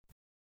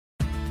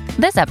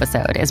This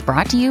episode is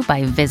brought to you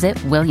by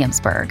Visit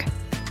Williamsburg.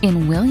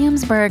 In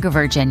Williamsburg,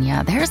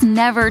 Virginia, there's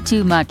never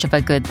too much of a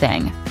good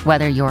thing.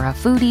 Whether you're a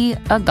foodie,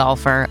 a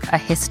golfer, a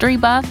history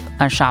buff,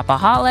 a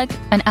shopaholic,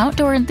 an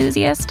outdoor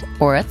enthusiast,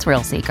 or a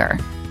thrill seeker,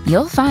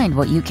 you'll find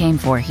what you came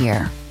for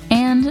here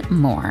and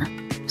more.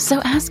 So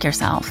ask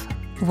yourself,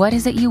 what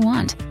is it you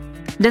want?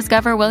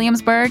 Discover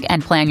Williamsburg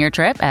and plan your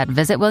trip at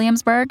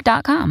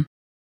visitwilliamsburg.com.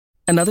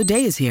 Another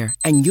day is here,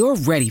 and you're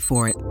ready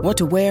for it. What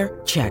to wear?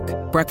 Check.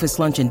 Breakfast,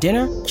 lunch, and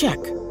dinner?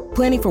 Check.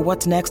 Planning for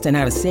what's next and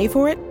how to save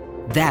for it?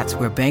 That's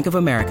where Bank of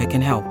America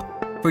can help.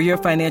 For your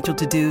financial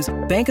to-dos,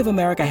 Bank of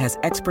America has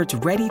experts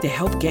ready to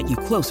help get you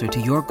closer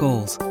to your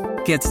goals.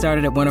 Get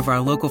started at one of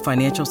our local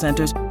financial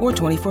centers or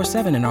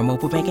 24/7 in our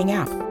mobile banking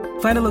app.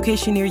 Find a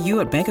location near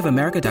you at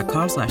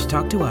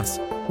bankofamerica.com/talktous.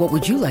 What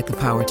would you like the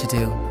power to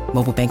do?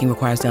 Mobile banking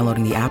requires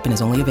downloading the app and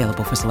is only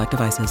available for select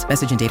devices.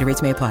 Message and data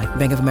rates may apply.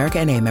 Bank of America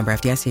N.A., member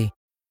FDIC.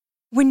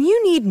 When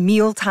you need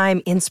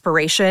mealtime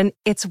inspiration,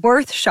 it's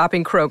worth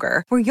shopping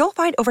Kroger, where you'll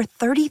find over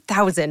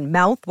 30,000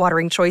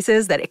 mouth-watering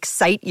choices that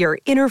excite your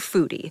inner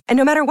foodie. And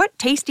no matter what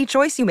tasty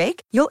choice you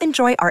make, you'll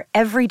enjoy our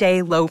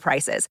everyday low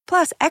prices,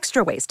 plus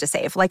extra ways to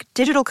save, like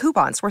digital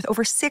coupons worth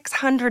over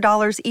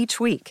 $600 each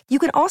week. You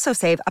can also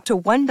save up to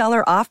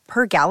 $1 off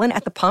per gallon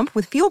at the pump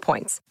with fuel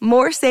points.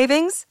 More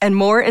savings and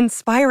more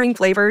inspiring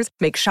flavors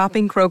make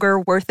shopping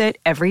Kroger worth it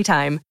every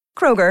time.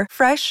 Kroger,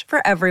 fresh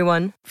for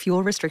everyone.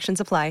 Fuel restrictions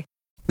apply.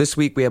 This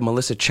week, we have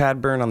Melissa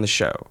Chadbourne on the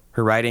show.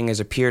 Her writing has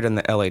appeared in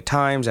the LA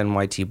Times,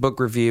 NYT Book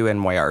Review,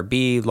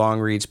 NYRB,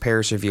 Longreads,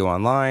 Paris Review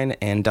Online,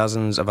 and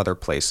dozens of other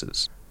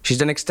places. She's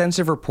done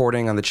extensive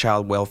reporting on the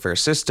child welfare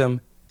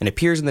system and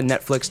appears in the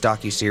Netflix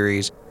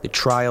docuseries The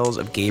Trials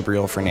of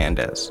Gabriel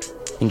Fernandez.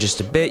 In just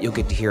a bit, you'll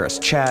get to hear us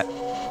chat,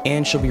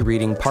 and she'll be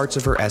reading parts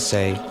of her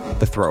essay,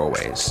 The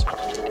Throwaways.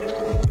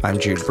 I'm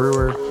Jude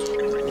Brewer.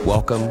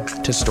 Welcome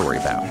to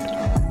Storybound.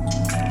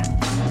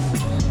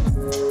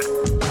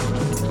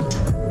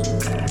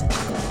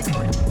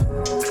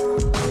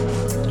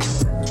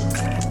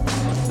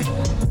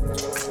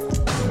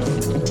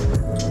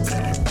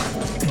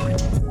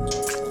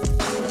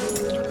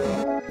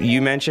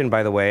 You mentioned,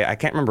 by the way, I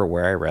can't remember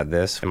where I read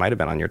this. It might have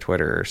been on your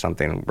Twitter or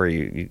something, where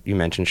you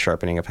mentioned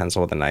sharpening a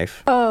pencil with a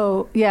knife.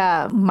 Oh,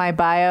 yeah. My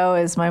bio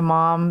is my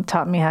mom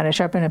taught me how to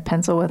sharpen a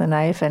pencil with a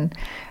knife, and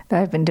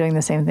I've been doing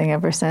the same thing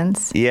ever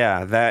since.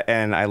 Yeah,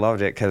 and I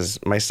loved it because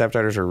my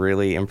stepdaughters were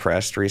really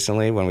impressed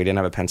recently when we didn't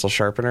have a pencil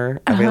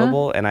sharpener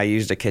available, and I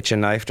used a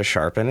kitchen knife to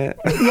sharpen it.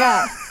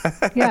 Yeah,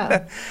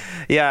 yeah.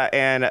 Yeah,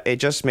 and it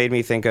just made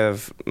me think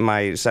of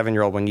my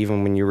 7-year-old when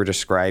you were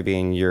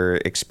describing your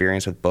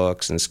experience with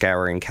books and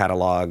scouring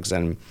catalogs,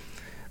 and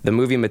the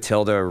movie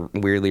Matilda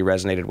weirdly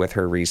resonated with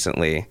her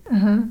recently.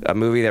 A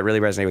movie that really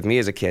resonated with me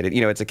as a kid.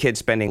 You know, it's a kid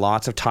spending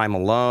lots of time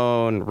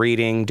alone,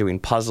 reading, doing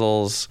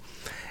puzzles.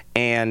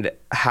 And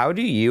how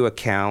do you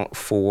account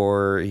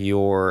for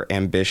your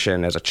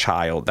ambition as a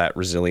child, that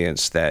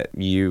resilience that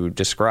you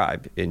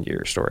describe in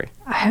your story?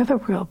 I have a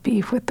real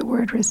beef with the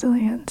word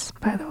resilience,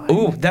 by the way.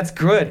 Ooh, that's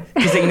good.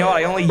 Because,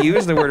 I only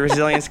use the word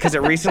resilience because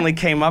it recently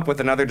came up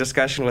with another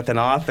discussion with an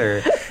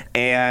author.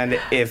 And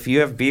if you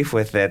have beef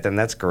with it, then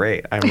that's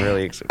great. I'm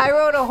really excited. I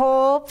wrote a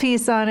whole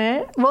piece on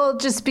it. Well,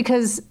 just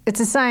because it's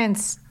a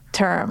science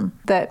term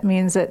that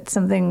means that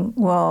something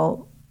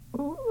will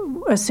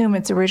assume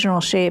its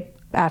original shape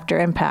after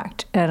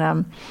impact.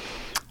 And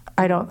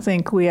I don't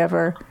think we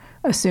ever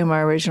assume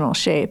our original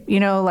shape. You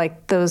know,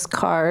 like those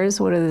cars,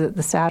 what is it,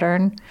 the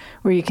Saturn,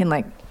 where you can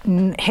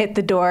hit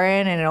the door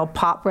in and it'll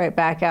pop right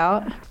back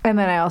out. And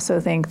then I also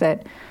think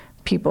that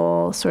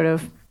people sort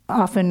of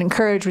often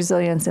encourage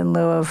resilience in lieu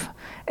of,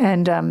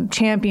 and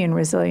champion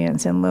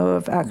resilience in lieu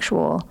of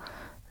actual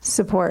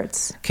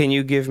supports. Can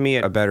you give me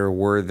a better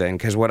word then?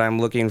 Because what I'm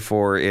looking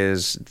for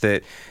is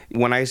that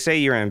when I say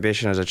your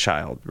ambition as a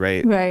child,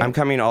 right? I'm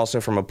coming also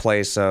from a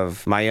place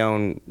of my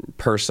own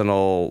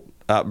personal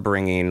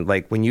upbringing.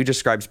 Like when you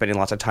described spending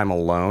lots of time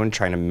alone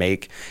trying to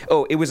make,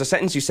 it was a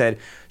sentence you said,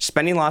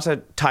 spending lots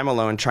of time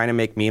alone trying to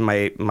make me and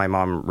my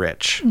mom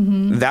rich.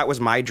 That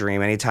was my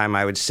dream. Anytime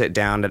I would sit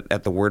down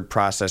at the word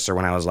processor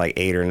when I was like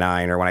 8 or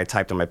 9, or when I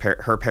typed on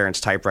her parents'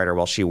 typewriter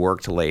while she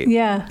worked late.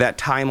 Yeah. That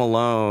time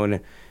alone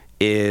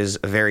is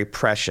very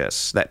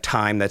precious, that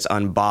time that's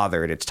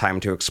unbothered. It's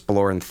time to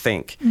explore and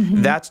think.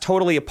 That's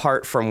totally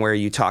apart from where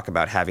you talk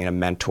about having a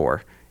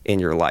mentor in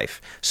your life.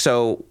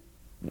 So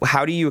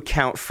how do you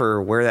account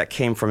for where that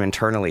came from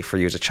internally for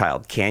you as a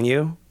child? Can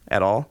you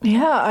at all?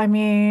 Yeah, I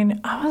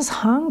mean, I was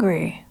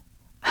hungry.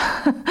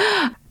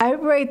 I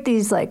write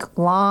these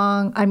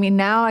long,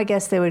 now I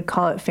guess they would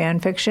call it fan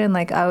fiction.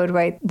 I would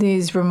write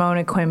these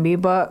Ramona Quimby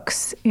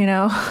books, and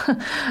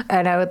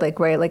I would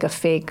write a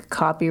fake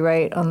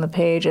copyright on the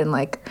page and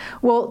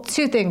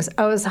two things.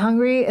 I was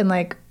hungry and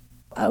I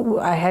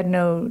had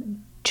no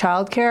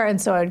childcare, and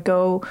so I'd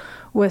go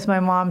with my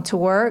mom to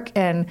work,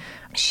 and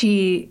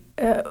she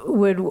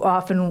would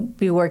often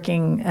be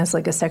working as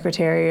a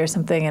secretary or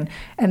something,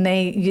 and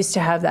they used to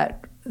have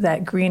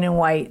that green and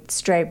white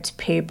striped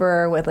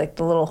paper with like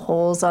the little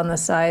holes on the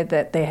side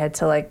that they had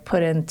to like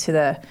put into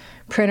the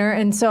printer.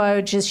 And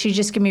so she'd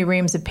just give me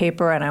reams of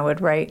paper and I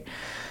would write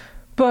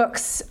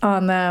books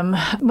on them,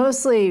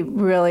 mostly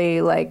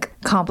really like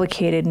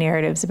complicated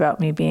narratives about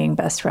me being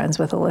best friends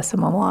with Alyssa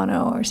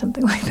Milano or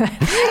something like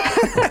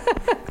that.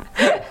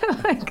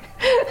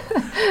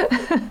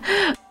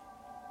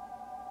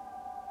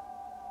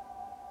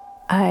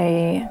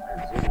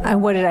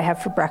 What did I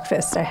have for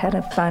breakfast? I had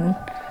a fun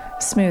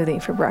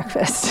smoothie for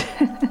breakfast.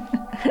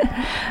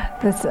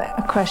 That's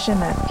a question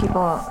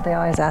that they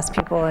always ask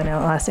people in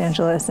Los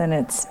Angeles, and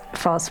it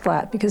falls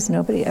flat because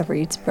nobody ever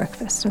eats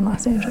breakfast in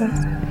Los Angeles.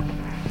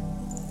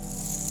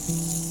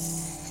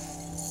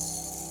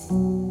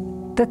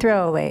 The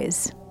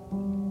throwaways.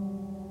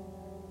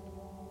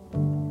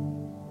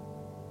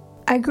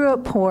 I grew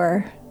up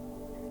poor,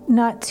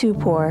 not too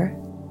poor.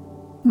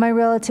 My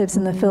relatives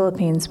in the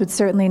Philippines would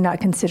certainly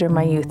not consider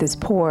my youth as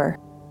poor.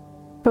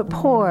 But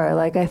poor,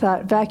 like I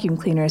thought vacuum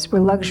cleaners were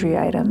luxury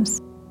items.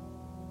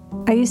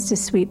 I used to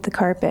sweep the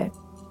carpet.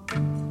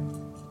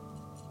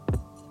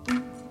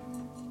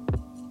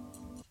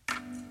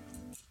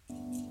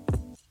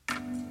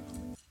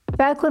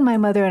 Back when my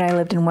mother and I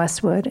lived in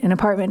Westwood, in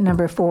apartment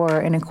number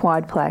 4 in a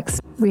quadplex,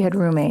 we had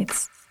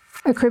roommates.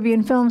 A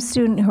Caribbean film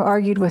student who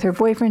argued with her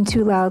boyfriend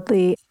too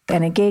loudly,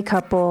 and a gay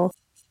couple,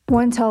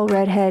 one tall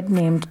redhead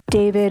named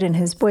David and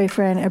his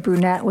boyfriend, a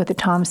brunette with a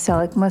Tom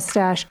Selleck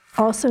mustache,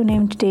 also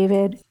named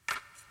David.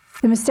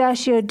 The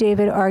mustachioed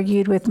David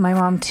argued with my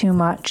mom too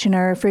much, and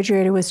our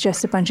refrigerator was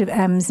just a bunch of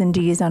M's and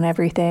D's on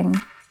everything.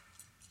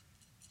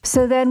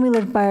 So then we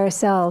lived by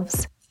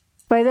ourselves.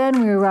 By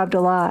then we were robbed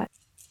a lot.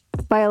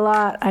 By a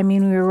lot, I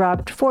mean we were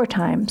robbed 4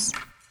 times.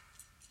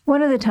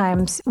 One of the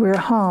times we were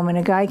home and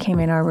a guy came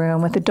in our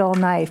room with a dull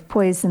knife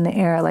poised in the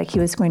air like he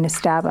was going to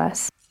stab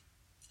us.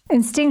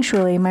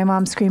 Instinctually, my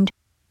mom screamed,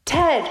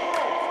 "Ted!"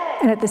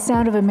 And at the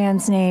sound of a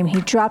man's name,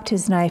 he dropped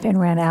his knife and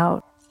ran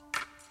out.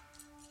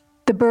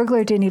 The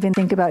burglar didn't even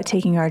think about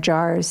taking our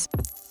jars.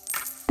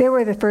 They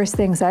were the first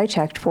things I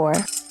checked for.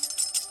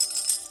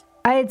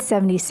 I had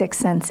 76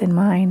 cents in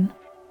mine.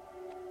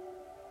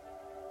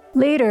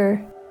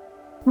 Later,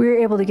 we were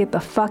able to get the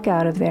fuck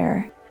out of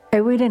there,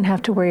 and we didn't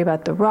have to worry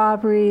about the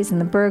robberies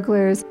and the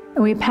burglars,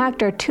 and we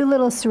packed our 2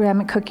 little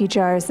ceramic cookie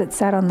jars that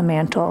sat on the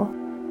mantle.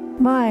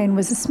 Mine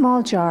was a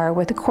small jar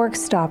with a cork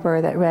stopper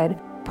that read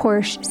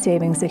Porsche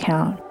Savings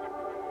Account.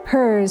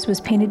 Hers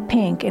was painted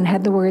pink and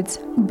had the words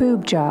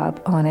boob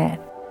job on it.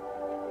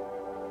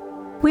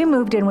 We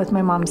moved in with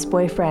my mom's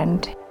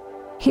boyfriend.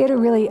 He had a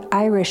really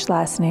Irish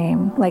last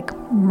name, like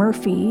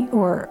Murphy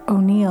or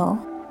O'Neill.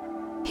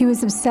 He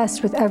was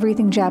obsessed with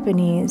everything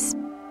Japanese.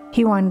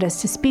 He wanted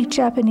us to speak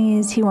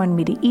Japanese, he wanted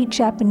me to eat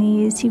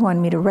Japanese, he wanted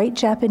me to write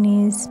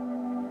Japanese.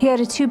 He had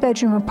a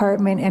 2-bedroom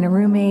apartment and a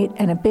roommate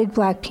and a big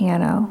black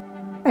piano.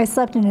 I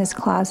slept in his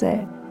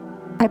closet.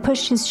 I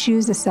pushed his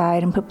shoes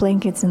aside and put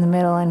blankets in the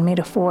middle and made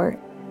a fort.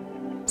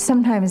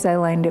 Sometimes I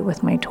lined it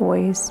with my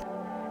toys.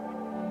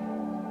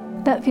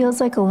 That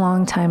feels like a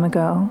long time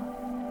ago.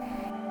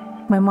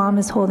 My mom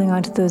is holding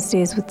on to those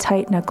days with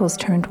tight knuckles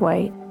turned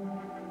white.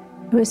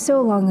 It was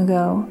so long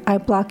ago, I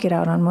block it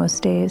out on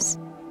most days.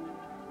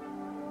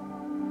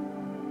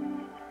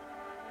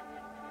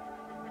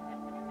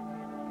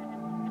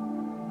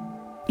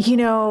 You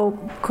know,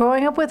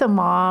 growing up with a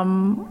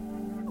mom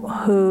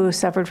who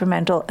suffered from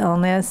mental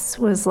illness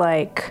was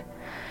like,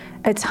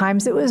 at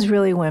times it was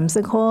really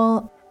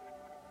whimsical.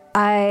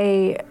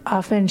 I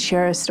often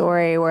share a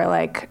story where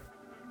like,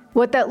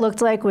 what that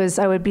looked like was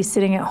I would be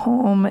sitting at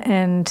home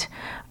and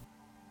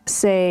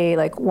say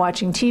like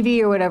watching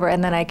TV or whatever,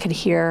 and then I could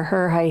hear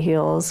her high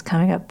heels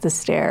coming up the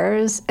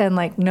stairs, and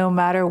like no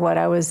matter what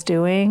I was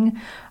doing,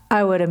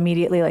 I would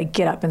immediately like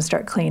get up and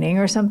start cleaning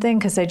or something,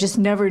 because I just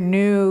never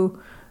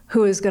knew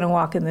who was going to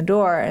walk in the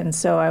door. And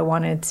so I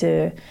wanted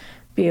to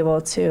be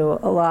able to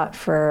allot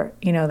for,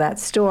 you know, that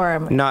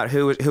storm. Not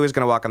who is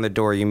going to walk on the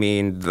door. You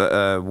mean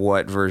the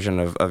what version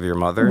of your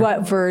mother?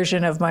 What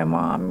version of my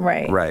mom,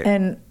 right. Right.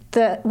 And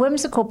the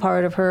whimsical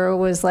part of her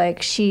was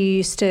like, she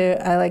used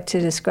to, I like to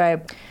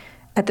describe,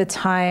 at the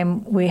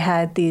time we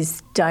had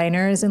these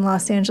diners in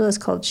Los Angeles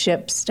called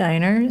Ships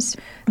Diners,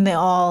 and they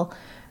all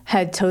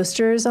had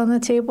toasters on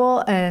the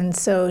table. And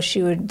so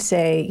she would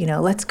say, you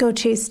know, let's go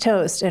chase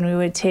toast. And we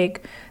would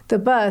take the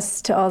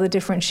bus to all the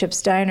different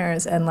Ships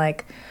Diners. And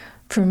like,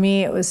 for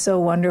me, it was so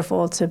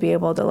wonderful to be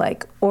able to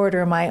like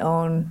order my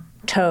own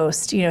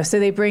toast, you know, so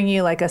they bring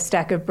you like a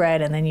stack of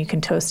bread and then you can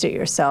toast it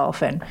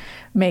yourself and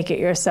make it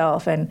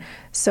yourself. And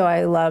so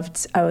I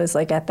was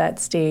like at that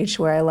stage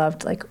where I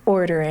loved like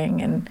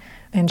ordering,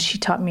 and she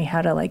taught me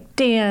how to like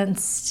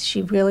dance.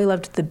 She really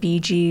loved the Bee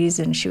Gees,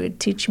 and she would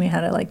teach me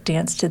how to like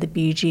dance to the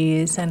Bee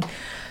Gees. And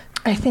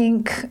I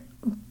think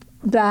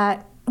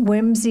that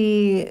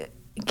whimsy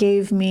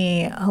gave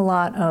me a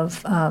lot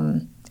of,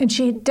 and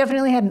she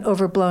definitely had an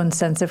overblown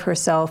sense of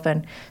herself,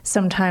 and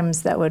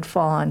sometimes that would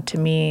fall onto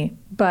me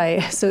by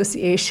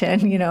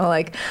association, you know,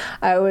 like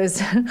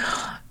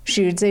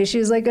she would say she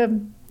was like a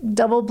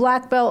double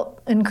black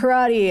belt in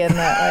karate, and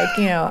that, like,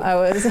 you know,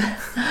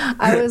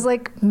 I was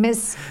like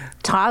Miss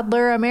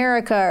Toddler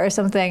America or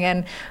something.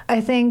 And I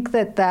think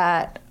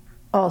that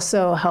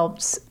also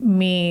helps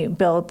me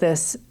build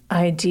this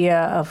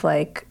idea of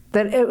like,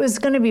 that it was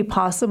going to be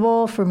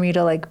possible for me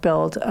to like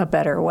build a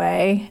better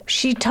way.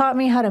 She taught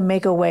me how to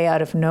make a way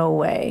out of no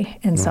way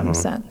in some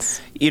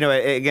sense. You know,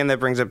 again, that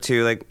brings up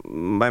too, like,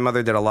 my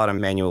mother did a lot of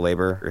manual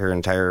labor her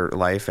entire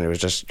life, and it was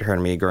just her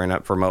and me growing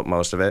up for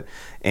most of it.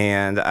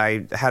 And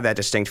I had that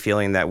distinct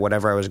feeling that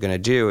whatever I was going to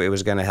do, it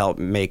was going to help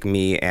make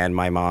me and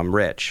my mom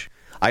rich.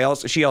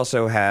 She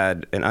also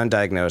had an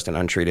undiagnosed and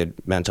untreated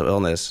mental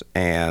illness,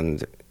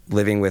 and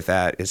living with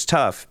that is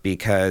tough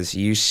because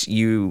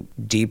you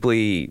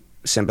deeply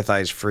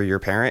sympathize for your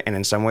parent, and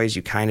in some ways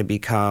you kind of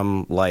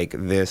become like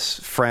this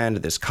friend,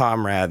 this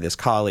comrade, this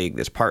colleague,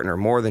 this partner,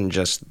 more than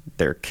just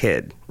their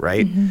kid,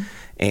 right?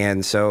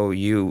 And so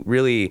you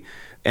really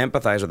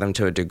empathize with them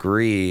to a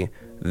degree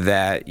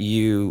that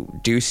you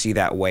do see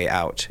that way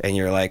out, and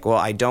you're like, well,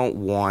 I don't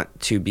want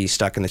to be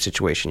stuck in the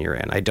situation you're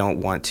in. I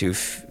don't want to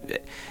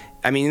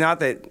I mean, not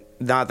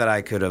that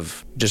I could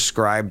have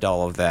described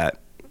all of that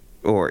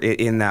or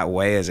in that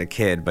way as a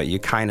kid, but you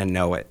kind of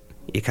know it.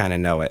 You kind of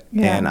know it.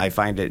 Yeah. And I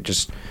find it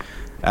just,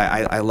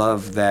 I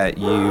love that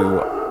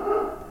you,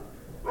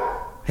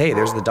 hey,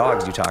 there's the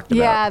dogs you talked about.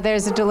 Yeah,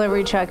 there's a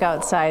delivery truck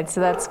outside, so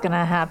that's going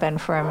to happen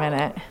for a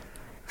minute.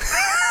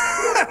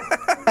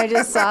 I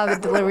just saw the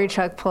delivery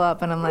truck pull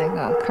up, and I'm like,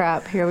 oh,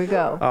 crap, here we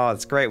go. Oh,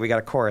 it's great. We got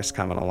a chorus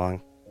coming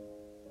along.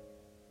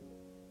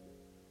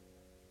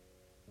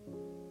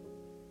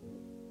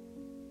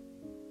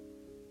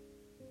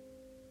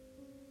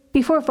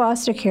 Before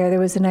foster care, there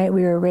was a night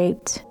we were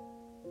raped.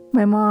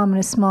 My mom in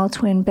a small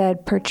twin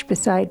bed perched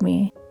beside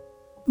me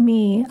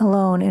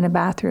alone in a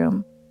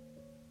bathroom.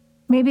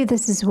 Maybe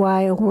this is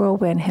why a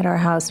whirlwind hit our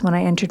house when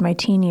I entered my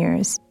teen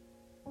years.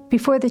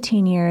 Before the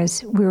teen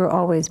years, we were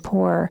always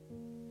poor.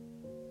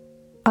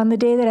 On the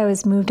day that I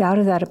was moved out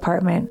of that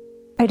apartment,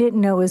 I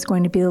didn't know it was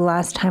going to be the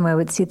last time I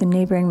would see the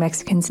neighboring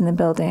Mexicans in the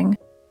building.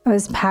 I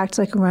was packed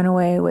like a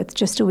runaway with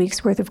just a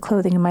week's worth of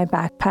clothing in my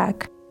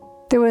backpack.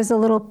 There was a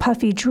little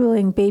puffy,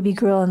 drooling baby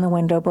girl in the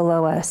window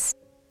below us.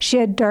 She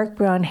had dark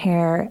brown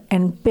hair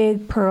and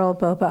big pearl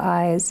boba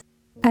eyes,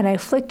 and I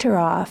flicked her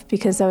off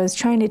because I was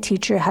trying to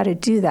teach her how to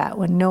do that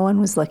when no one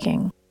was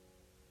looking.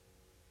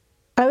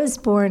 I was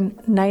born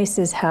nice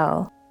as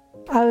hell.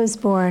 I was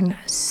born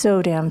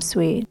so damn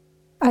sweet.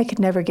 I could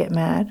never get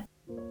mad.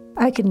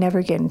 I could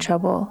never get in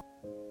trouble.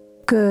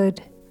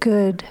 Good,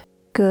 good,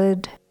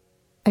 good.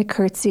 I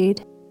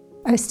curtsied.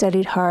 I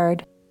studied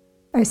hard.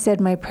 I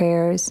said my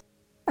prayers.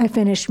 I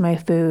finished my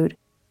food.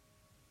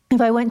 If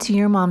I went to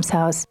your mom's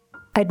house,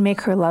 I'd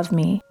make her love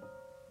me.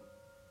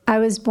 I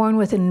was born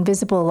with an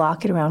invisible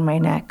locket around my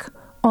neck,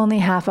 only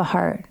half a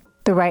heart,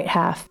 the right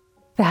half,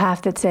 the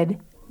half that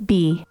said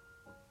B.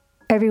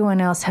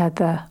 Everyone else had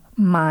the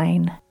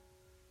mine.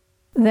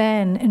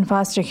 Then, in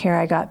foster care,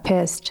 I got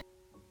pissed.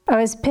 I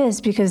was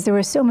pissed because there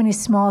were so many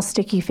small,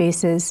 sticky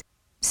faces,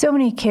 so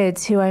many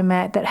kids who I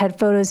met that had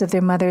photos of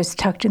their mothers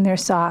tucked in their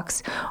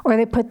socks, or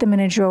they put them in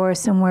a drawer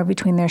somewhere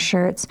between their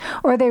shirts,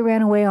 or they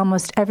ran away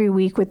almost every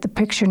week with the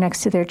picture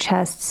next to their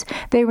chests.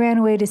 They ran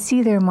away to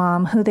see their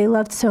mom, who they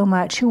loved so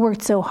much, who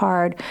worked so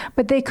hard,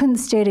 but they couldn't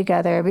stay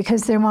together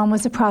because their mom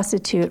was a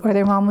prostitute, or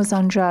their mom was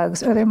on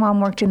drugs, or their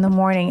mom worked in the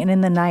morning and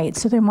in the night,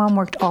 so their mom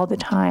worked all the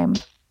time.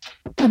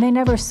 And they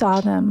never saw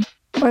them.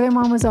 Or their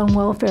mom was on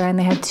welfare and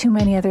they had too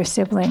many other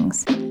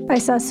siblings. I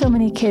saw so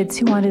many kids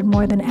who wanted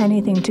more than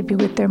anything to be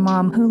with their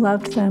mom, who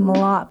loved them a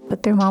lot,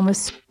 but their mom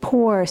was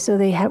poor, so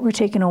they were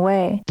taken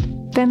away.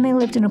 Then they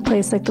lived in a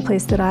place like the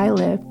place that I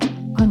lived,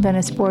 on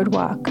Venice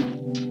Boardwalk,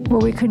 where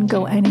we couldn't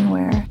go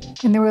anywhere.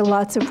 And there were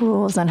lots of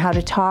rules on how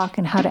to talk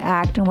and how to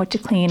act and what to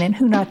clean and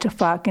who not to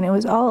fuck, and it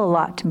was all a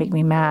lot to make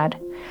me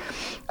mad.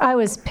 I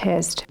was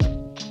pissed.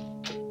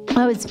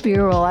 I was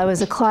virile. I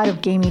was a clod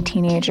of gamey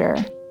teenager.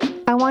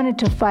 I wanted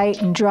to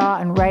fight and draw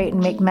and write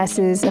and make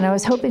messes, and I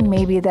was hoping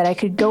maybe that I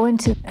could go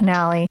into an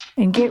alley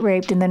and get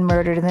raped and then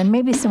murdered, and then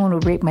maybe someone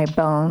would rape my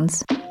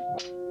bones.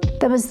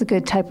 That was the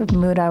good type of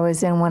mood I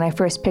was in when I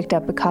first picked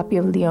up a copy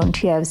of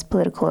Leontiev's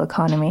Political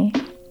Economy.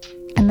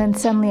 And then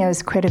suddenly I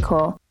was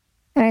critical,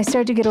 and I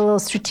started to get a little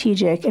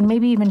strategic and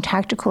maybe even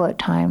tactical at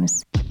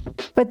times.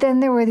 But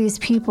then there were these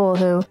people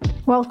who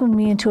welcomed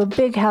me into a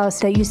big house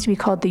that used to be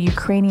called the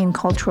Ukrainian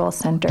Cultural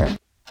Center.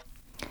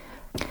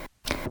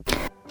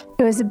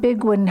 It was a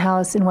big wooden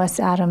house in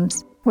West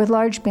Adams with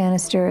large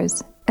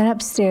banisters, and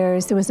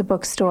upstairs there was a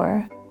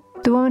bookstore.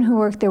 The woman who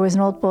worked there was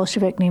an old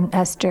Bolshevik named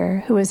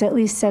Esther, who was at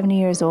least 70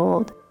 years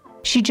old.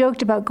 She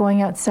joked about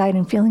going outside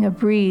and feeling a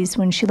breeze.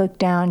 When she looked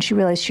down, she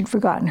realized she'd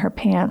forgotten her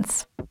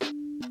pants.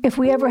 If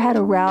we ever had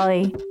a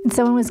rally and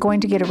someone was going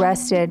to get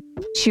arrested,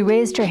 she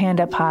raised her hand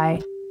up high,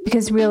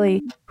 because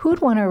really, who'd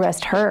want to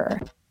arrest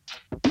her?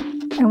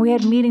 And we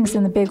had meetings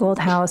in the big old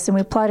house, and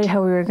we plotted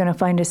how we were going to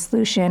find a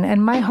solution,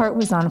 and my heart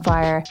was on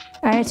fire,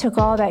 and I took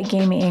all that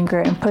gamey anger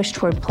and pushed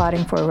toward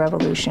plotting for a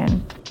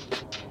revolution.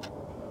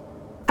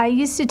 I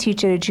used to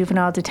teach at a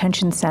juvenile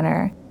detention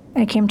center,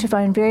 I came to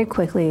find very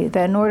quickly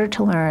that in order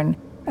to learn,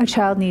 a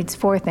child needs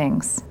 4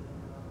 things.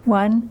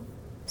 1,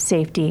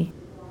 safety.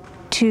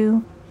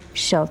 2,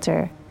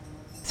 shelter.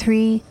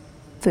 3,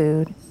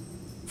 food.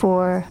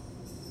 4,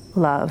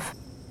 love.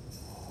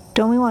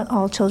 Don't we want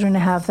all children to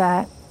have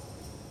that?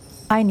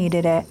 I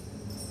needed it,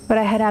 but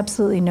I had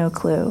absolutely no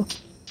clue.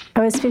 I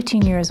was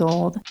 15 years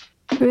old.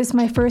 It was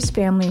my first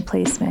family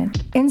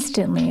placement.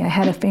 Instantly, I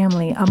had a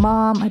family, a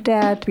mom, a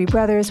dad, 3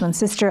 brothers, 1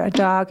 sister, a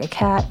dog, a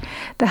cat.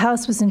 The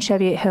house was in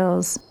Cheviot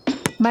Hills.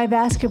 My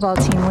basketball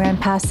team ran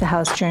past the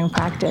house during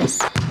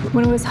practice.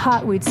 When it was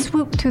hot, we'd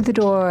swoop through the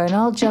door and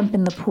I'll jump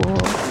in the pool.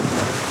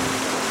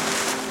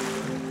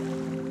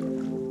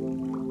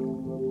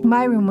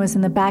 My room was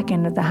in the back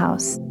end of the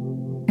house.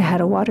 It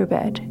had a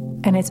waterbed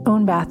and its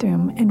own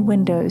bathroom and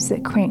windows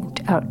that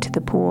cranked out to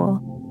the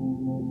pool.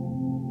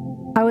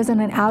 I was on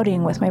an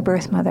outing with my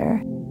birth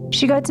mother.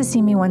 She got to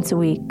see me once a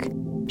week.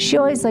 She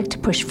always liked to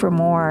push for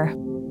more.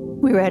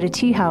 We were at a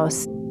tea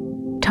house.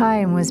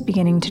 Time was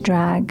beginning to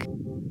drag.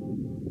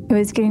 It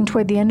was getting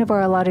toward the end of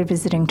our allotted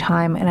visiting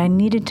time, and I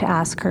needed to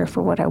ask her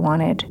for what I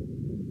wanted.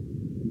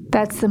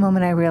 That's the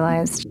moment I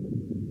realized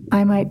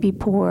I might be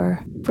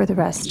poor for the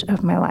rest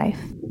of my life.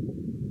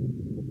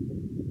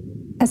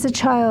 As a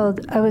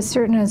child, I was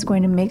certain I was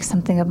going to make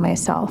something of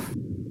myself.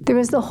 There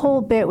was the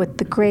whole bit with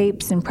the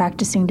grapes and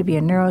practicing to be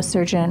a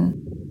neurosurgeon.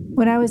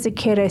 When I was a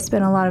kid, I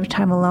spent a lot of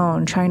time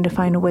alone trying to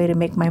find a way to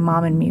make my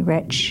mom and me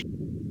rich.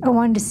 I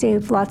wanted to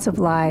save lots of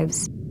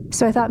lives,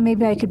 so I thought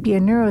maybe I could be a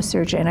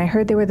neurosurgeon. I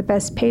heard they were the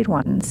best paid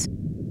ones.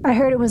 I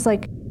heard it was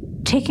like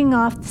taking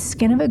off the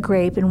skin of a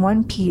grape in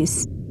one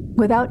piece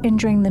without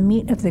injuring the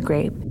meat of the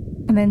grape,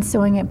 and then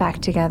sewing it back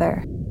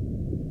together.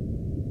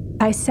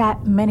 I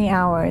sat many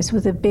hours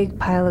with a big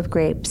pile of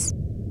grapes,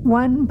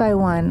 one by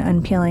one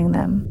unpeeling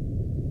them.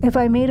 If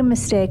I made a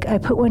mistake, I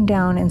put one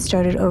down and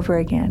started over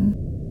again.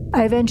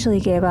 I eventually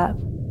gave up.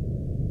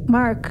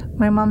 Mark,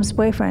 my mom's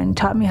boyfriend,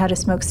 taught me how to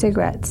smoke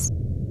cigarettes.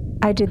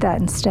 I did that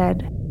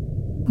instead.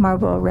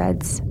 Marlboro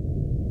Reds.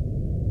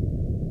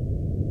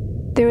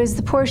 There was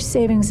the Porsche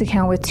savings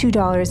account with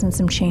 $2 and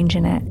some change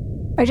in it.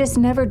 I just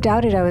never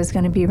doubted I was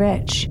going to be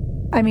rich.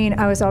 I mean,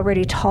 I was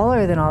already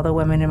taller than all the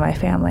women in my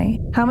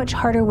family. How much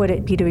harder would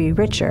it be to be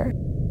richer?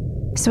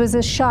 So it was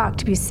a shock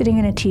to be sitting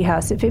in a tea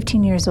house at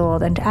 15 years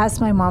old and to ask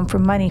my mom for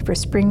money for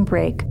spring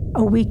break,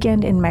 a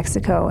weekend in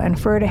Mexico, and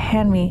for her to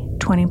hand me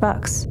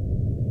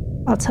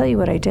 $20. I'll tell you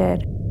what I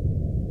did.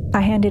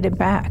 I handed it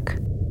back.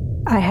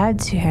 I had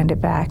to hand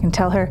it back and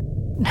tell her,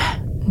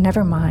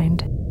 never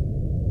mind.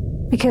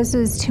 Because it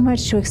was too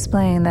much to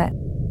explain that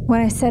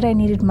when I said I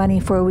needed money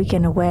for a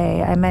weekend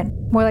away, I meant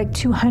more like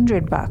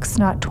 $200,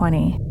 not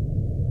 20.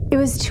 It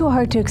was too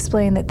hard to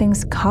explain that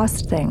things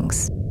cost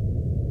things.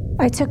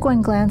 I took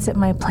one glance at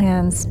my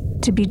plans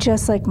to be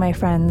just like my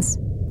friends,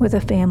 with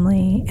a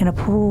family and a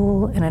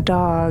pool and a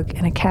dog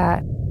and a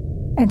cat,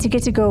 and to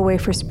get to go away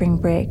for spring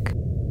break.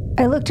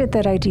 I looked at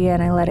that idea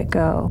and I let it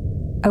go.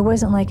 I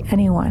wasn't like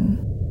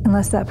anyone,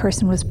 unless that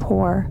person was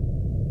poor.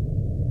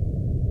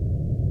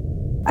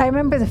 I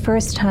remember the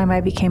first time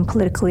I became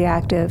politically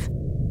active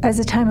as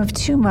a time of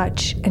too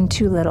much and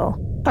too little.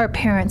 Our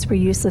parents were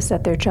useless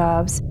at their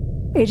jobs,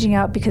 aging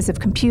out because of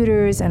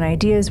computers and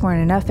ideas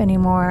weren't enough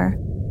anymore.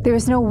 There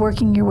was no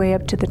working your way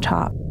up to the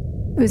top.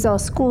 It was all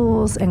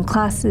schools and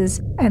classes,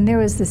 and there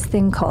was this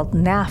thing called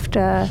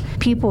NAFTA.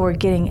 People were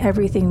getting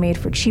everything made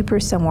for cheaper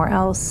somewhere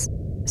else,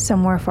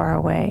 somewhere far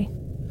away.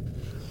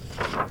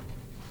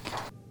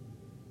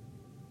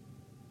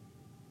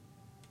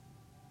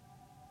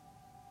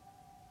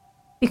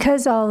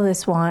 Because all of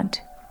this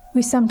want,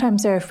 we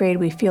sometimes are afraid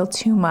we feel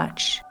too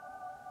much.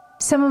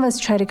 Some of us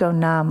try to go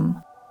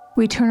numb.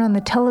 We turn on the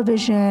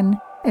television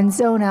and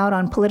zone out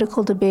on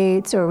political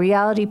debates or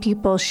reality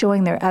people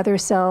showing their other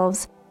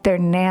selves, their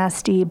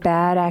nasty,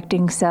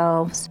 bad-acting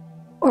selves,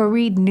 or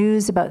read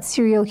news about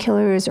serial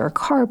killers or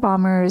car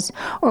bombers,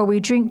 or we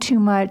drink too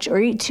much or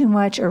eat too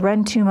much or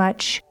run too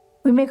much.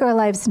 We make our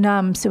lives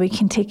numb so we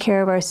can take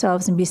care of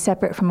ourselves and be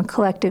separate from a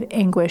collective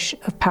anguish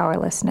of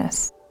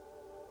powerlessness.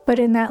 But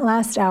in that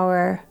last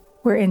hour,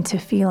 we're into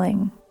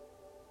feeling.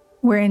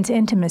 We're into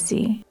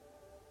intimacy.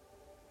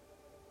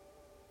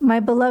 My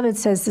beloved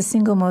says the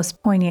single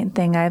most poignant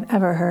thing I've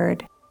ever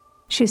heard.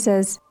 She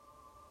says,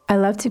 "I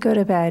love to go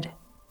to bed,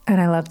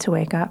 and I love to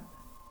wake up."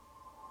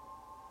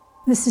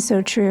 This is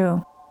so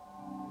true.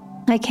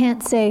 I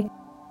can't say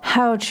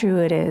how true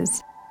it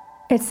is.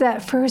 It's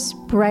that first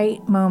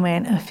bright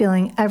moment of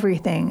feeling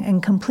everything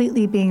and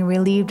completely being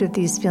relieved of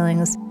these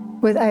feelings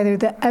with either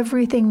the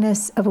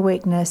everythingness of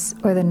awakeness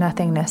or the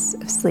nothingness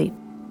of sleep.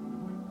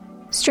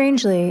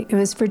 Strangely, it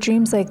was for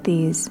dreams like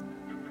these,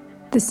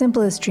 the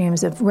simplest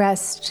dreams of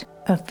rest,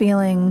 of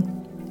feeling,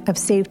 of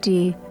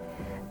safety,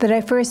 that I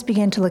first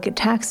began to look at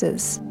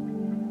taxes.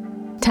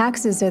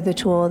 Taxes are the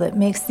tool that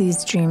makes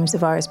these dreams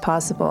of ours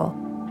possible.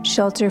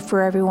 Shelter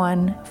for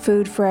everyone,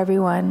 food for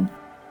everyone.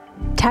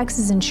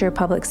 Taxes ensure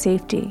public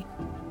safety.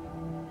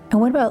 And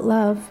what about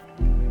love?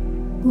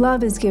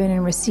 Love is given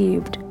and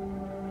received.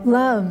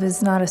 Love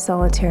is not a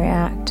solitary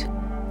act.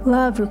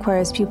 Love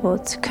requires people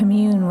to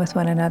commune with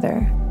one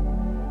another.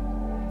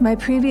 My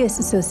previous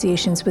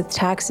associations with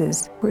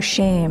taxes were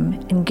shame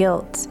and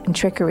guilt and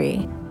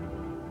trickery.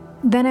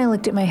 Then I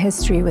looked at my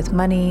history with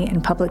money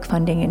and public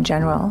funding in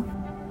general.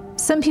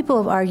 Some people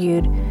have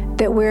argued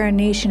that we're a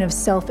nation of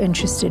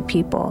self-interested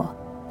people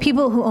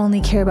who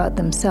only care about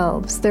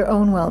themselves, their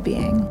own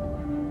well-being.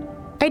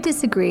 I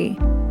disagree.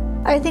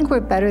 I think we're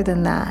better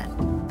than that,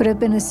 but have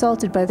been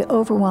assaulted by the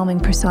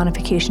overwhelming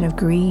personification of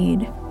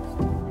greed.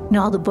 In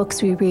all the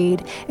books we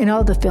read, in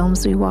all the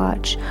films we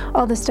watch,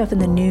 all the stuff in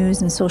the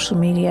news and social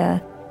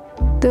media,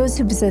 those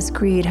who possess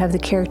greed have the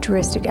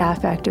characteristic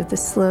affect of the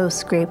slow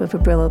scrape of a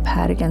Brillo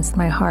pad against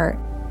my heart.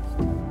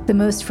 The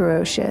most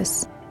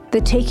ferocious,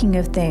 the taking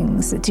of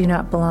things that do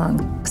not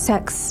belong,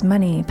 sex,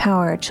 money,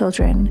 power,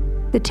 children.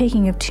 The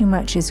taking of too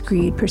much is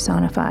greed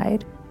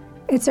personified.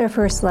 It's our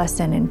first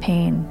lesson in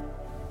pain.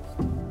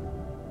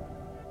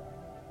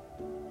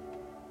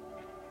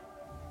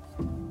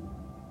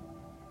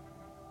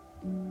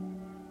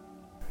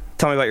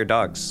 Tell me about your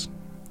dogs.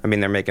 I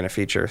mean, they're making a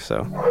feature,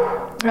 so.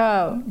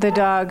 Oh, the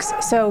dogs.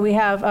 So we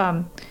have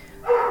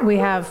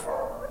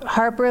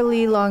Harper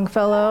Lee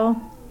Longfellow,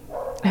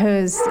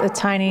 who's a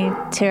tiny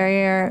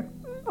terrier,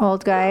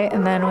 old guy,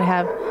 and then we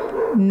have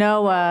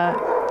Noah,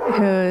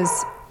 who's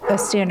a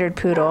standard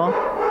poodle.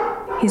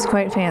 He's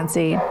quite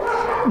fancy.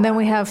 And then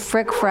we have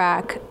Frick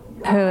Frack,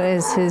 who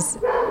is his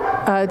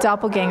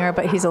doppelganger,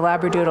 but he's a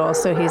Labradoodle,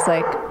 so he's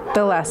like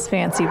the less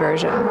fancy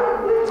version.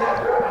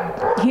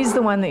 He's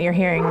the one that you're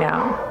hearing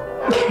now.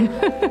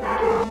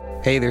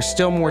 Hey, there's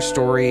still more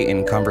story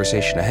and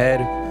conversation ahead.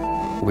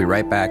 We'll be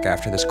right back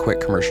after this quick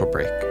commercial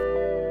break.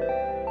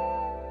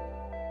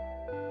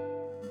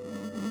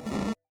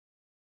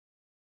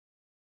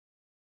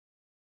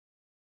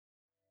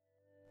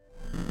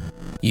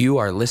 You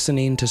are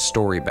listening to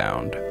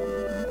Storybound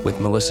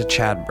with Melissa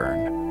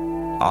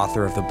Chadburn,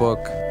 author of the book,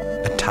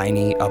 A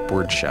Tiny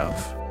Upward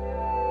Shove.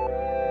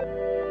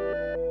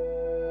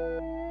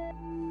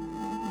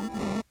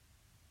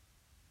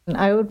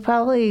 I would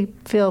probably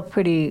feel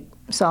pretty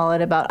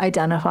solid about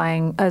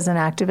identifying as an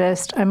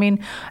activist. I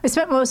mean, I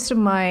spent most of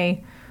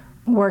my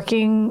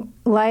working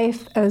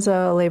life as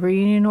a labor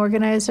union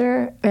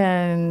organizer.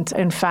 And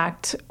in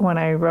fact, when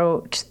I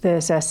wrote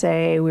this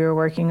essay, we were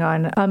working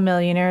on a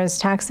millionaire's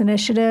tax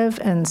initiative.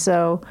 And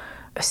so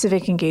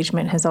civic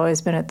engagement has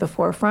always been at the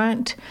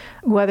forefront,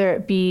 whether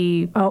it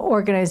be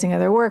organizing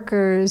other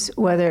workers,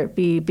 whether it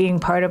be being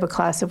part of a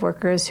class of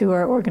workers who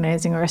are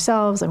organizing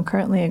ourselves. I'm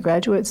currently a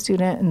graduate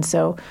student, and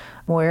so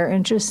we're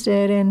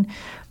interested in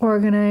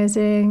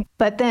organizing.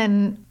 But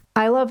then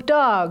I love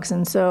dogs,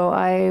 and so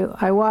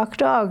I walk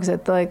dogs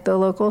at the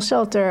local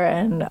shelter,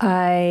 and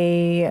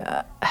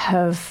I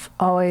have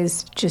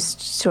always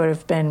just sort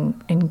of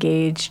been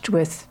engaged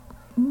with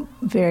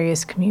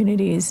various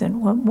communities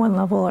in one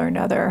level or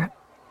another.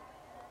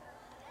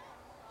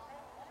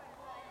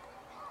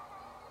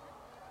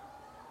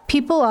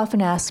 People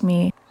often ask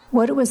me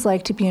what it was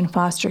like to be in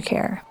foster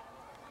care.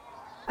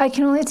 I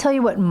can only tell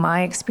you what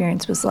my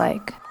experience was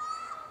like.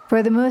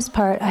 For the most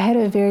part, I had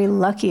a very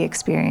lucky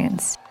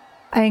experience.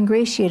 I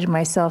ingratiated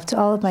myself to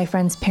all of my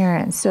friends'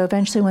 parents, so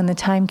eventually when the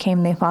time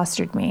came, they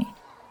fostered me.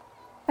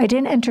 I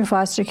didn't enter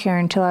foster care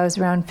until I was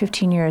around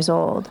 15 years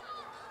old.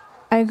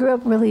 I grew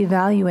up really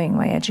valuing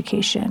my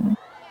education.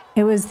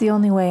 It was the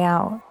only way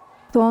out,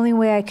 the only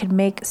way I could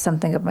make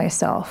something of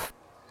myself.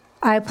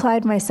 I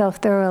applied myself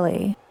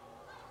thoroughly.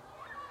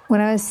 When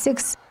I was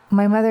 6,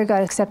 my mother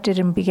got accepted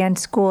and began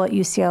school at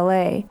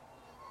UCLA,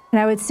 and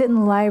I would sit in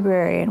the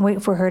library and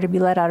wait for her to be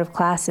let out of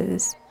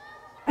classes.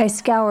 I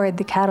scoured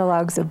the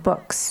catalogs of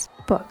books.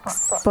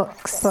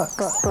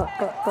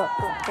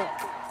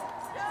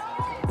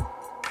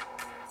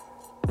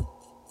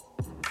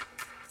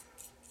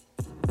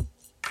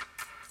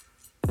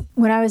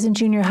 When I was in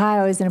junior high,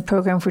 I was in a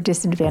program for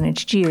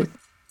disadvantaged youth,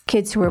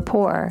 kids who were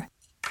poor.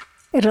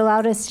 It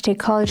allowed us to take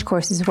college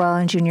courses while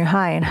in junior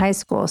high and high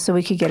school so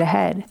we could get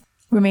ahead,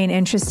 remain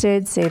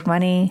interested, save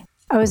money.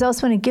 I was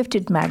also in a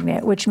gifted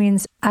magnet, which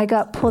means I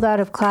got pulled out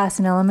of class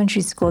in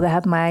elementary school to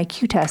have my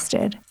IQ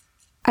tested.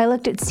 I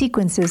looked at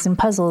sequences and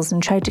puzzles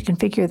and tried to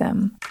configure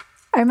them.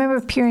 I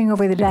remember peering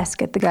over the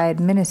desk at the guy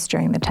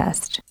administering the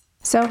test.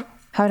 So,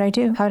 how'd I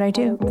do?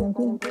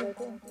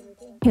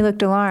 He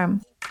looked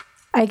alarmed.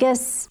 I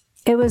guess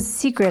it was a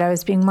secret I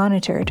was being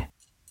monitored.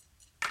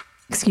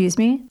 Excuse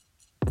me?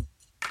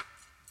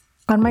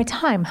 On my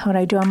time, how'd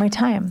I do on my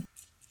time?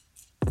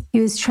 He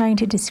was trying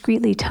to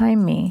discreetly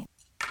time me,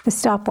 the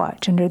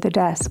stopwatch under the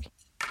desk.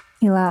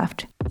 He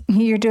laughed.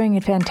 You're doing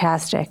it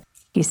fantastic,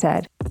 he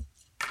said.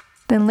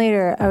 Then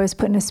later, I was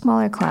put in a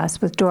smaller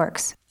class with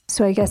dorks,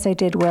 so I guess I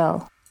did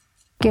well.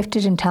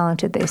 Gifted and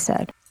talented, they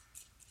said.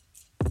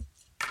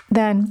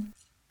 Then,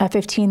 at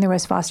 15, there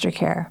was foster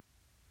care.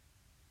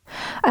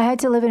 I had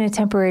to live in a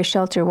temporary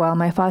shelter while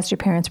my foster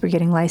parents were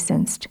getting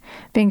licensed,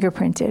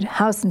 fingerprinted,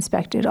 house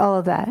inspected, all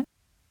of that.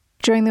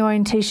 During the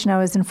orientation, I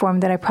was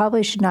informed that I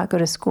probably should not go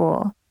to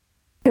school.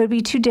 It would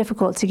be too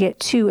difficult to get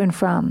to and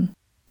from.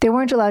 They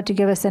weren't allowed to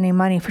give us any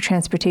money for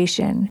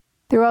transportation.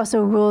 There were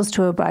also rules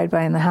to abide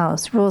by in the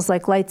house, rules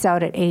like lights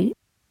out at 8.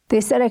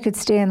 They said I could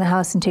stay in the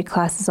house and take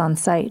classes on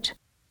site.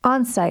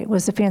 On site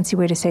was a fancy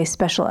way to say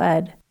special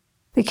ed.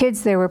 The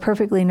kids there were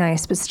perfectly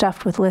nice, but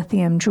stuffed with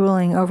lithium,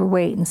 drooling,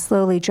 overweight, and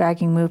slowly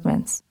dragging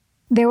movements.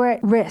 They were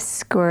at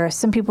risk, or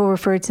some people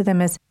referred to them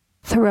as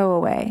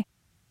throwaway.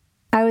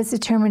 I was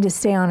determined to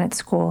stay on at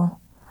school.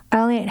 I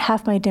only ate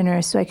half my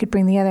dinner so I could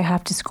bring the other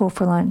half to school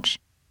for lunch.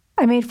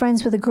 I made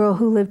friends with a girl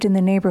who lived in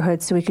the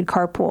neighborhood so we could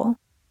carpool.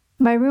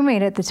 My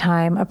roommate at the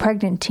time, a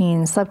pregnant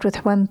teen, slept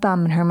with one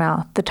thumb in her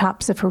mouth, the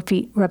tops of her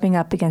feet rubbing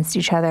up against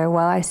each other,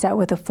 while I sat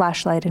with a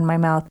flashlight in my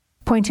mouth,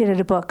 pointed at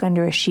a book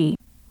under a sheet,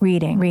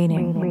 reading.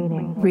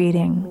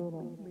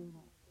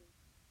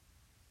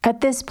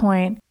 At this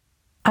point,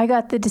 I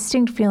got the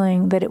distinct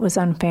feeling that it was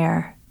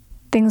unfair.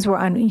 Things were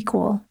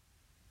unequal.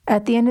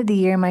 At the end of the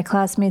year, my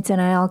classmates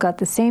and I all got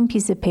the same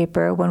piece of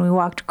paper when we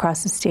walked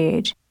across the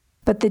stage,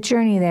 but the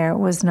journey there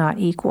was not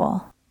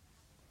equal.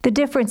 The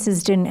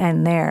differences didn't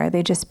end there,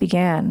 they just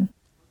began.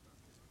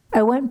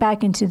 I went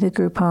back into the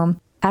group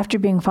home after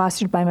being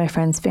fostered by my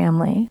friend's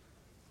family.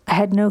 I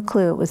had no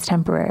clue it was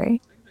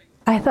temporary.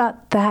 I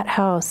thought that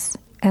house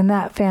and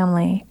that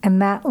family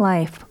and that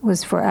life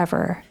was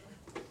forever.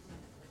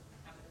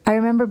 I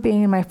remember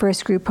being in my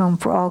first group home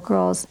for all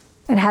girls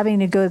and having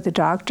to go to the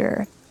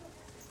doctor.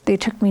 They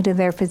took me to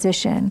their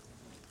physician.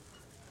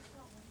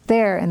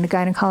 There, in the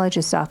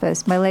gynecologist's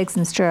office, my legs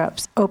in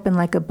stirrups, open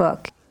like a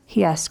book,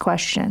 he asked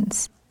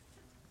questions.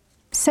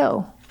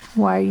 So,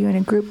 why are you in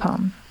a group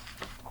home?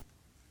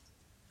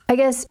 I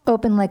guess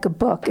open like a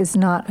book is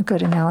not a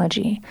good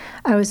analogy.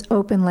 I was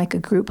open like a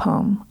group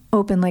home,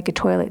 open like a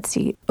toilet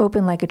seat,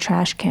 open like a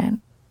trash can,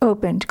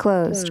 opened,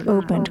 closed,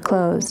 opened,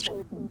 closed.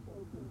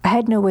 I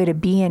had no way to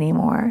be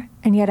anymore,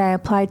 and yet I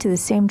applied to the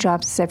same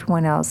jobs as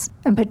everyone else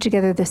and put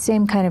together the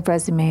same kind of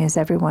resume as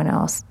everyone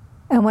else.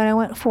 And when I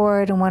went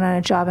forward and went on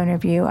a job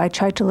interview, I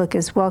tried to look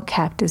as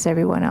well-kept as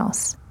everyone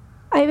else.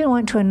 I even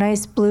went to a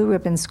nice blue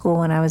ribbon school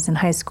when I was in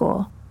high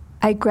school.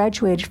 I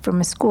graduated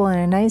from a school in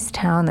a nice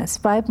town that's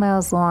 5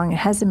 miles long and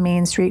has a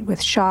main street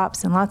with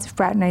shops and lots of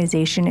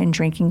fraternization and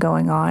drinking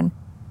going on.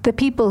 The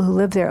people who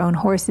live there own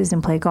horses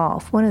and play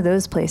golf, one of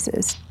those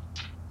places.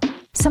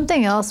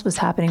 Something else was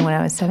happening when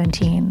I was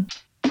 17.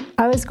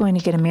 I was going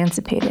to get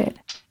emancipated.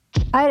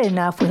 I had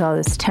enough with all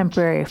this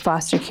temporary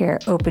foster care,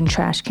 open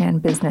trash can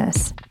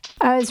business.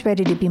 I was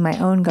ready to be my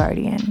own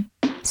guardian.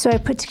 So I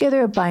put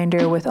together a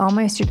binder with all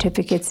my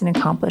certificates and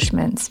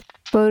accomplishments,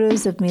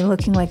 photos of me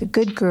looking like a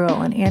good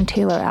girl in Ann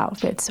Taylor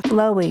outfits,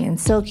 flowy and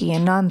silky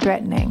and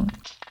non-threatening.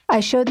 I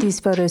showed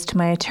these photos to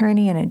my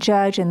attorney and a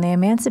judge, and they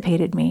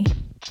emancipated me,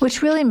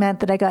 which really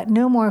meant that I got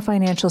no more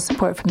financial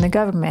support from the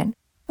government.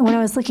 And when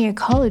I was looking at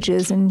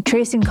colleges and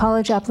tracing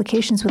college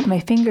applications with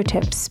my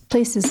fingertips,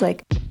 places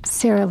like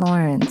Sarah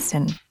Lawrence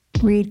and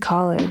Reed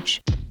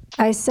College,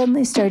 I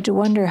suddenly started to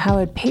wonder how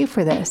I'd pay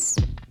for this.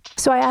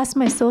 So I asked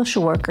my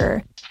social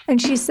worker,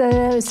 and she said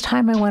it was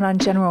time I went on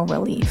general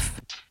relief.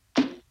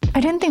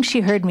 I didn't think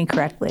she heard me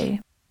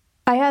correctly.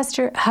 I asked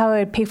her how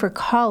I'd pay for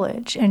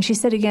college, and she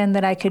said again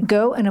that I could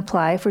go and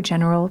apply for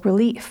general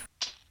relief.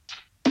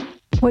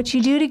 What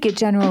you do to get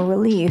general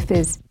relief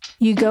is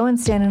you go and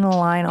stand in a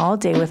line all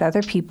day with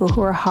other people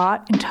who are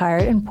hot and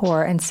tired and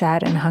poor and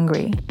sad and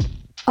hungry.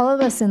 All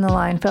of us in the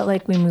line felt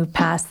like we moved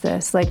past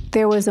this, like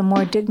there was a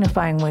more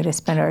dignifying way to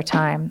spend our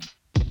time.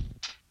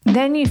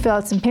 Then you fill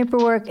out some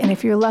paperwork, and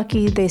if you're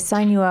lucky, they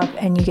sign you up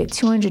and you get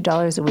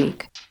 $200 a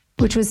week,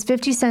 which was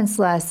 50 cents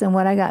less than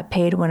what I got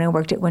paid when I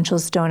worked at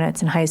Winchell's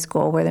Donuts in high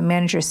school, where the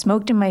manager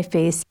smoked in my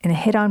face and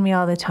hit on me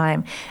all the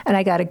time, and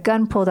I got a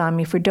gun pulled on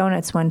me for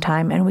donuts one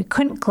time, and we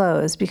couldn't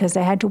close because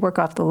I had to work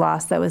off the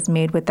loss that was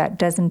made with that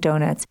dozen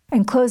donuts,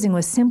 and closing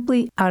was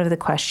simply out of the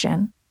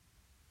question.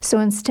 So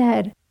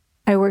instead,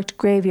 I worked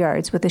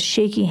graveyards with a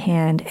shaky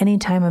hand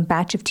anytime a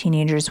batch of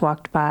teenagers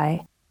walked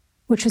by,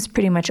 which was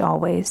pretty much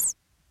always.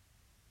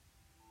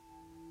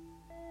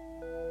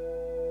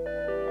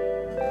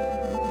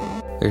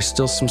 There's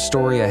still some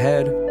story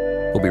ahead.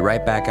 We'll be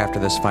right back after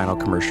this final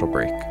commercial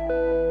break.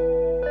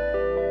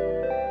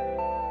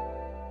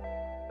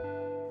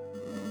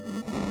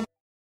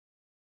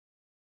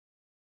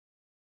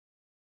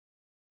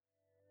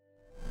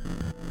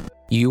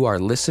 You are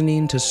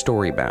listening to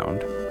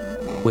Storybound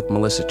with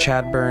Melissa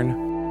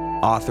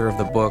Chadburn, author of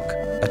the book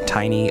A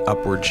Tiny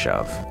Upward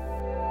Shove.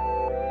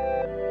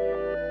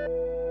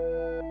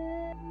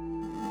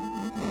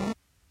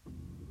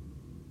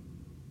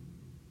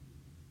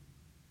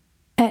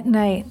 At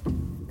night,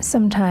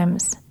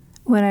 sometimes,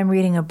 when I'm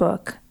reading a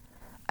book,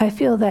 I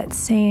feel that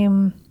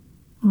same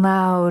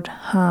loud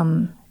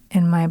hum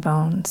in my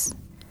bones,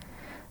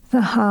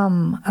 the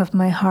hum of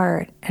my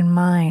heart and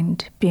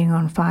mind being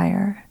on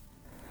fire.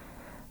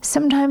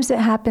 Sometimes it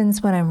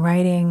happens when I'm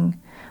writing,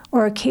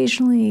 or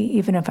occasionally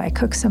even if I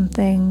cook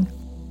something.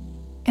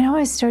 It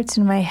always starts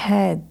in my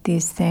head,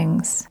 these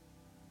things.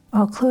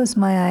 I'll close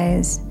my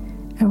eyes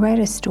and write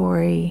a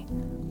story,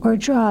 or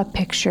draw a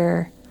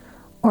picture,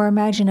 or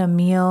imagine a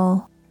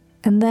meal,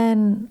 and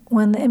then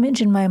when the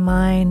image in my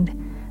mind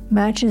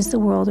matches the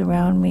world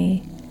around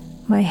me,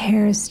 my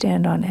hairs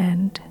stand on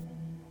end.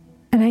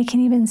 And I can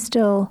even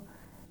still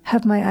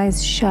have my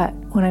eyes shut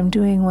when I'm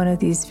doing one of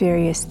these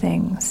various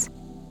things.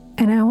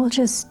 And I will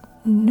just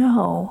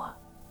know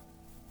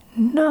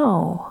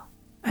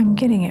I'm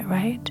getting it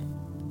right.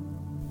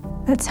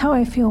 That's how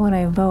I feel when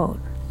I vote.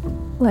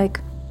 Like,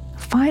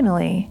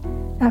 finally,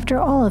 after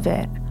all of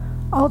it,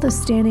 all the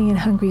standing in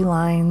hungry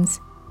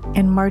lines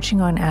and marching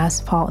on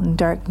asphalt in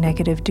dark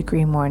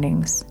negative-degree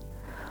mornings,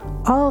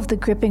 all of the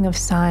gripping of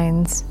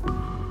signs,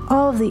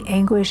 all of the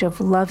anguish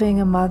of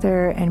loving a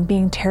mother and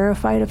being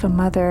terrified of a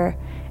mother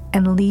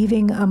and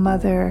leaving a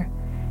mother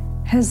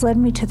has led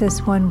me to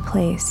this one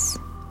place,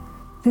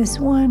 this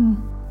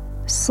one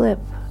slip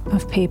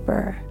of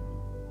paper.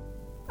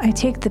 I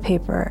take the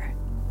paper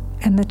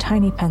and the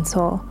tiny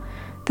pencil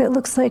that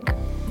looks like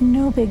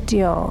no big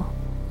deal,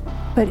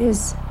 but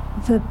is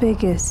the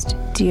biggest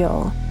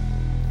deal.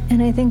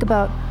 And I think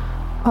about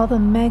all the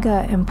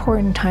mega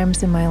important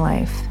times in my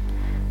life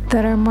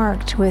that are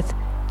marked with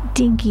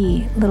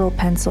dinky little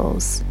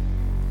pencils.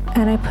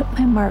 And I put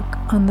my mark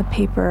on the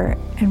paper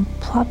and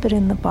plop it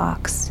in the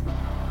box.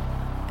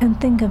 And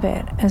think of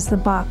it as the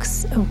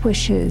box of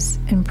wishes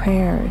and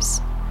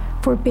prayers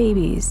for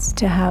babies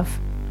to have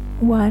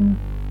 1,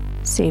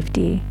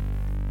 safety,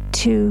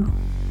 2,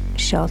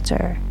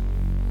 shelter,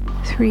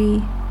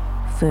 3,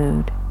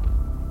 food,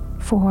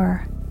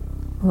 4,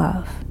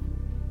 love.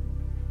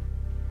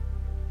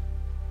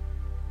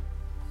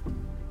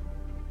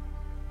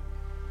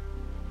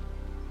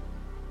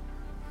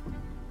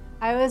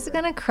 I was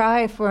gonna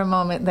cry for a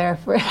moment there.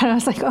 I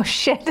was like, oh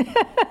shit.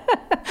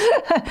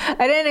 I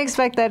didn't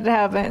expect that to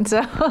happen, so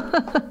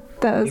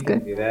that was good. You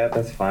can do that,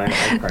 that's fine.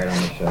 I cried on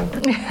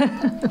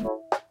the show.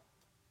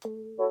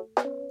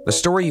 The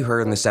story you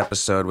heard in this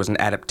episode was an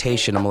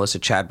adaptation of Melissa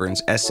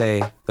Chadbourn's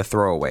essay, The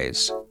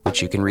Throwaways,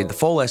 which you can read the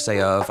full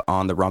essay of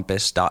on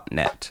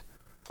therumpus.net.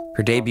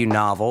 Her debut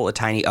novel, A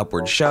Tiny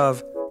Upward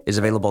Shove, is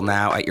available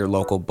now at your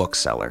local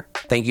bookseller.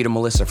 Thank you to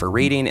Melissa for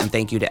reading, and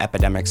thank you to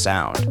Epidemic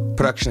Sound.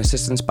 Production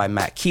assistance by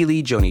Matt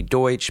Keeley, Joni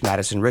Deutsch,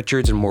 Madison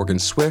Richards, and Morgan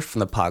Swift from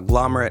The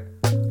Podglomerate.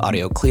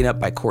 Audio cleanup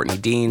by Courtney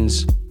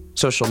Deans.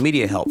 Social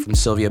media help from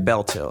Sylvia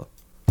Beltil.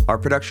 Our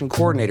production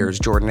coordinator is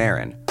Jordan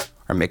Aaron.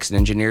 Our mix and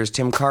engineer is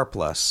Tim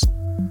Carplus.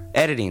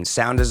 Editing,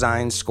 sound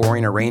design,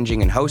 scoring,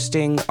 arranging, and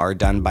hosting are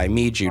done by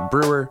me, Jude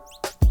Brewer.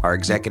 Our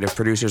executive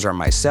producers are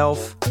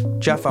myself,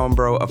 Jeff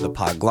Umbro of The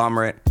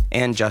Podglomerate,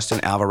 and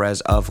Justin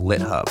Alvarez of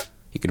LitHub.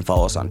 You can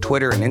follow us on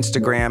Twitter and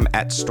Instagram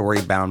at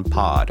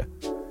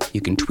StoryboundPod.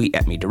 You can tweet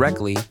at me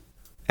directly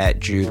at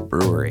Jude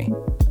Brewery.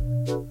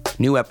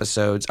 New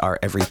episodes are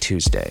every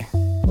Tuesday.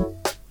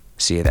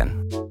 See you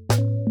then.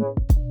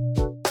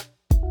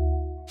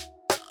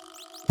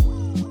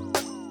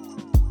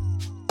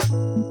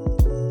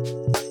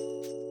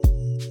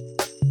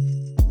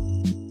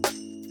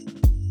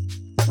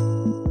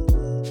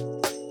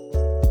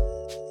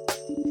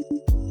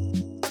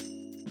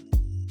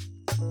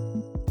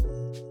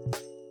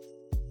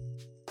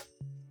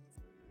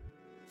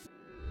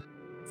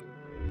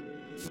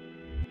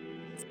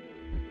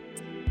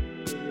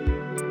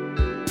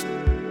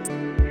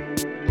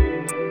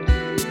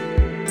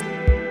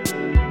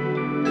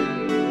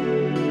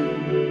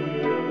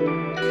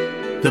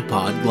 The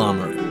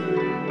Podglomerate,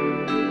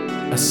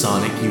 a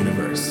sonic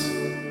universe.